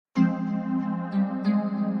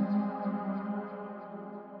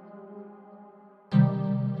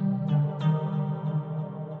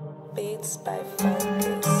Mixed by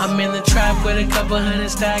Fokus. I'm in the trap with a couple hundred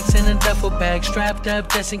stacks in a duffel bag, strapped up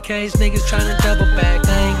just in case niggas tryna double back.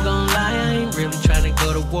 I ain't gon' lie, I ain't really tryna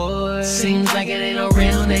go to war. Seems like it ain't no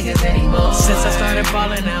real niggas anymore. Since I started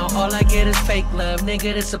ballin' out, all I get is fake love.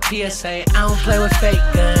 Nigga, this a PSA, I don't play with fake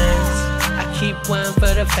guns. I keep one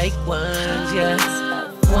for the fake ones, yeah.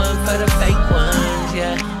 One for the fake ones,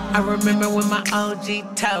 yeah. I remember when my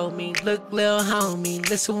OG told me, look lil homie,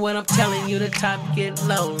 listen what I'm telling you, the top get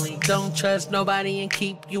lonely. Don't trust nobody and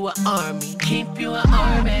keep you an army. Keep you an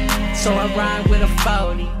army. So I ride with a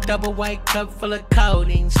 40, double white cup full of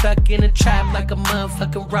codeine. Stuck in a trap like a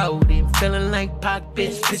motherfucking rodent. Feeling like Pac,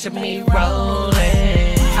 bitch, picture me rolling.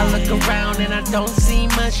 I look around and I don't see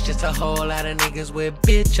much, just a whole lot of niggas with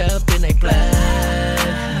bitch up in they blood.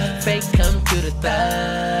 Fake come through the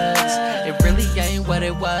thugs, it really ain't what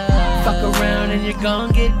it was. Fuck around and you're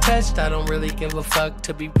gon' get touched, I don't really give a fuck,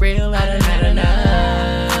 to be real, I done had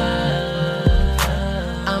enough.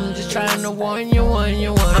 I'm just trying to warn you.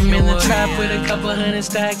 I'm in the trap with a couple hundred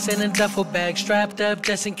stacks in a duffel bag, strapped up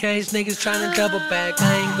just in case niggas tryna double back.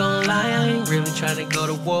 I ain't gon' lie, I ain't really tryna go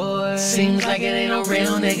to war. Seems like it ain't no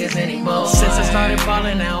real niggas anymore. Since I started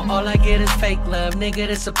ballin' out, all I get is fake love. Nigga,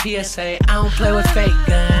 this a PSA, I don't play with fake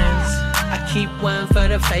guns. I keep one for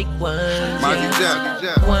the fake ones, Mozzy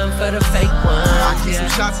Jeff. One for the fake ones, I keep some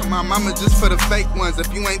shots on my mama just for the fake ones.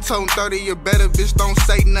 If you ain't toting 30, you better, bitch, don't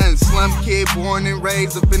say nothing. Slum kid, born and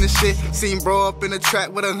raised up in the shit. Seen bro up in the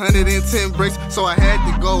trap with 110 bricks, so I had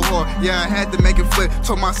to go hard. Yeah, I had to make it flip.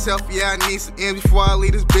 Told myself, yeah, I need some M's before I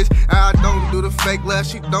leave this bitch. I don't do the fake love,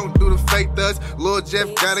 she don't do the fake thugs. Lil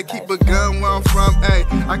Jeff gotta keep a gun where I'm from, ayy.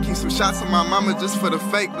 I keep some shots on my mama just for the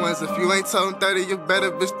fake ones. If you ain't toting 30, you better,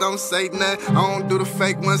 bitch, don't say nothing. I don't do the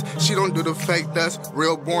fake ones, she don't do the fake dust.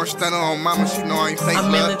 Real born stunner on mama, she know I ain't fake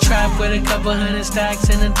I'm love. in the trap with a couple hundred stacks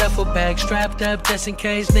in a duffel bag, strapped up just in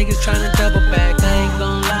case niggas tryna double back. I ain't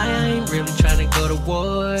gon' lie, I ain't really tryna go to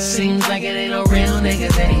war. Seems like it ain't no real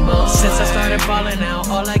niggas anymore. Since I started ballin' out,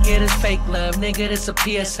 all I get is fake love. Nigga, this a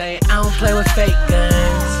PSA, I don't play with fake guns.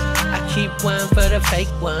 I keep one for the fake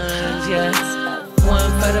ones, yeah.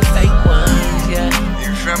 One for the fake ones, yeah.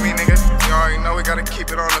 You feel me, nigga? You already know we gotta keep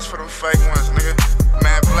it on us for them fake ones, nigga.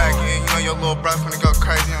 Matt Blaque, yeah, you know your little brother finna go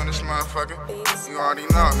crazy on this motherfucker. You already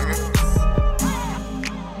know, nigga.